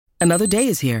Another day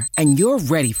is here, and you're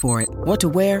ready for it. What to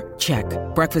wear? Check.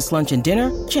 Breakfast, lunch, and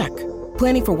dinner? Check.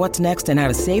 Planning for what's next and how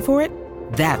to save for it?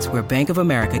 That's where Bank of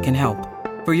America can help.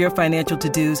 For your financial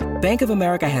to-dos, Bank of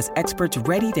America has experts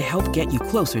ready to help get you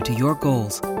closer to your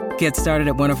goals. Get started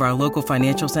at one of our local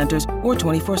financial centers or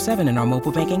 24/7 in our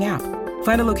mobile banking app.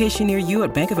 Find a location near you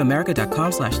at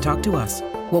bankofamerica.com/talktous.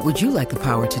 What would you like the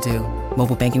power to do?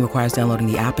 Mobile banking requires downloading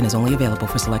the app and is only available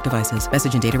for select devices.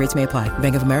 Message and data rates may apply.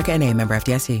 Bank of America N.A., member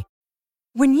FDIC.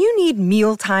 When you need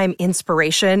mealtime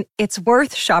inspiration, it's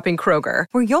worth shopping Kroger,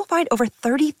 where you'll find over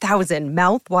 30,000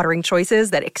 mouth-watering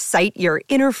choices that excite your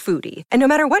inner foodie. And no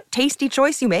matter what tasty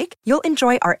choice you make, you'll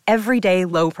enjoy our everyday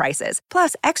low prices,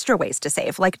 plus extra ways to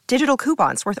save, like digital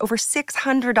coupons worth over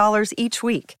 $600 each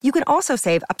week. You can also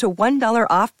save up to $1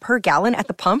 off per gallon at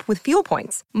the pump with fuel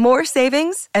points. More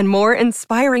savings and more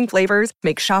inspiring flavors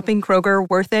make shopping Kroger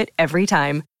worth it every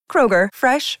time. Kroger,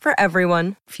 fresh for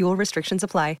everyone. Fuel restrictions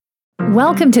apply.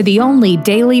 Welcome to the only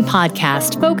daily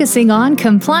podcast focusing on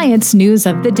compliance news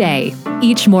of the day.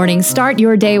 Each morning, start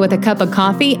your day with a cup of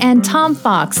coffee and Tom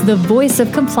Fox, the voice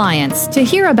of compliance, to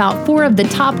hear about 4 of the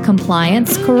top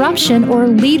compliance, corruption, or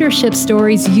leadership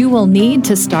stories you will need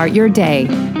to start your day.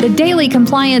 The Daily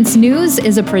Compliance News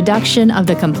is a production of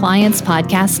the Compliance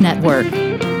Podcast Network.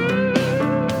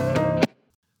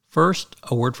 First,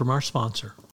 a word from our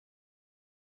sponsor.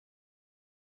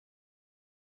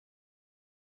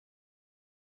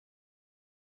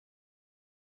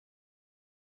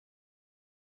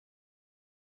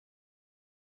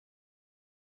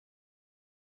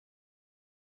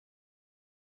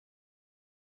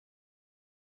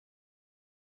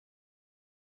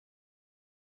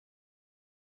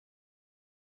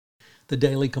 The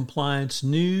Daily Compliance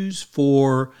News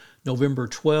for November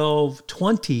 12,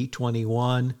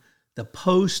 2021, the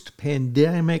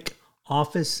Post-Pandemic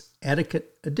Office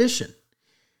Etiquette Edition.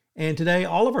 And today,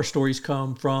 all of our stories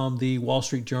come from the Wall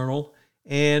Street Journal.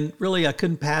 And really, I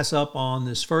couldn't pass up on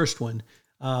this first one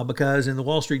because in the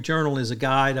Wall Street Journal is a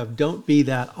guide of Don't Be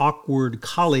That Awkward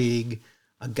Colleague,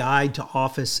 a guide to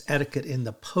office etiquette in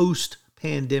the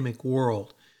post-pandemic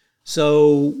world.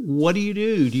 So what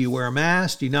do? Do you wear a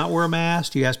mask? Do you not wear a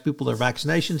mask? Do you ask people their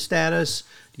vaccination status?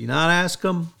 Do you not ask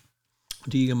them?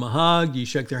 Do you give them a hug? Do you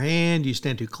shake their hand? Do you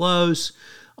stand too close?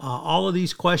 All of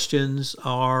these questions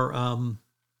are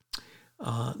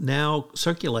now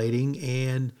circulating,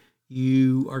 and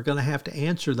you are going to have to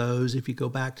answer those if you go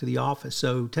back to the office.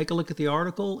 So take a look at the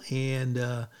article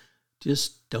and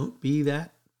just don't be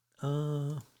that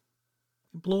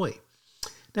employee.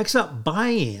 Next up,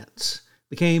 Binance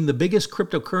became the biggest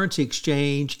cryptocurrency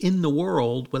exchange in the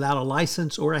world without a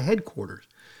license or a headquarters.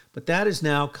 But that is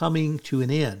now coming to an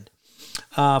end.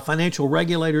 Financial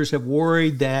regulators have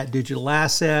worried that digital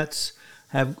assets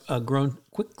have grown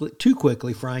too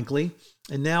quickly, frankly.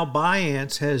 And now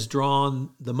Binance has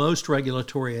drawn the most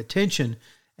regulatory attention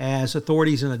as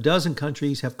authorities in a dozen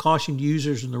countries have cautioned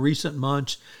users in the recent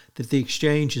months that the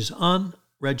exchange is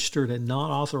unregistered and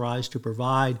not authorized to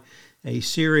provide a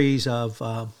series of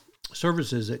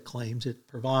services it claims it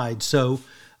provides. So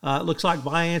it looks like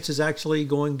Binance is actually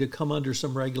going to come under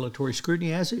some regulatory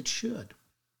scrutiny, as it should.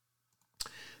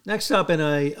 Next up, in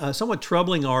a somewhat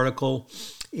troubling article,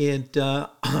 there's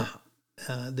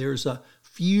a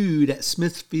feud at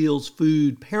Smithfield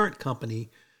Food parent company,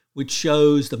 which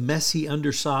shows the messy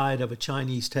underside of a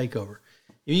Chinese takeover.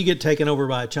 If you get taken over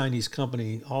by a Chinese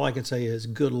company, all I can say is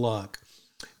good luck.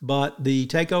 But the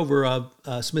takeover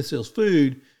of Smithfield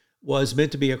Food was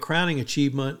meant to be a crowning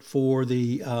achievement for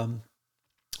the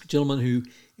gentleman who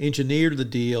engineered the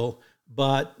deal,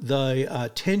 but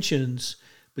the tensions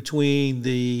between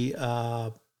the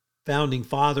founding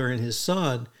father and his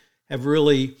son have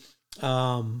really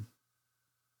come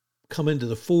into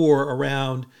the fore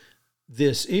around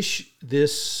this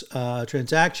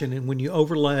transaction. And when you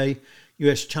overlay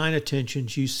U.S.-China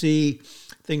tensions, you see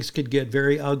things could get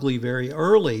very ugly very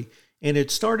early. And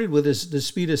it started with this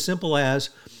dispute as simple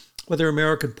as whether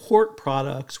American pork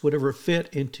products would ever fit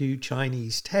into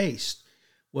Chinese taste.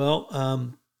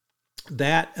 Well,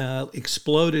 that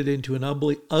exploded into an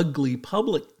ugly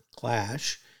public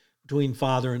clash between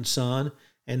father and son.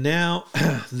 And now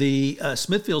the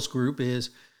Smithfields Group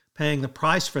is paying the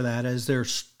price for that as they're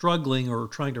struggling or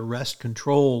trying to wrest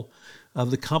control of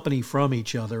the company from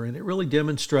each other. And it really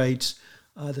demonstrates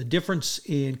the difference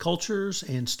in cultures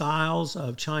and styles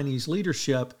of Chinese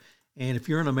leadership. And if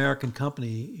you're an American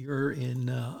company, you're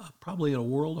in probably in a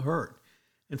world of hurt.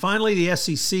 And finally, the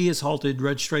SEC has halted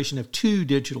registration of 2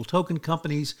 digital token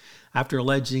companies after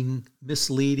alleging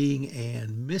misleading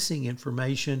and missing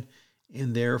information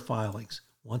in their filings.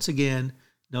 Once again,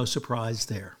 no surprise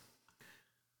there.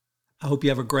 I hope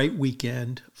you have a great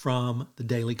weekend from the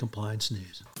Daily Compliance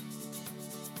News.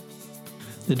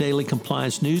 The Daily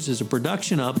Compliance News is a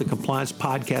production of the Compliance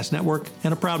Podcast Network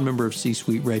and a proud member of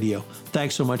C-Suite Radio.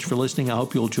 Thanks so much for listening. I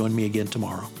hope you'll join me again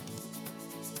tomorrow.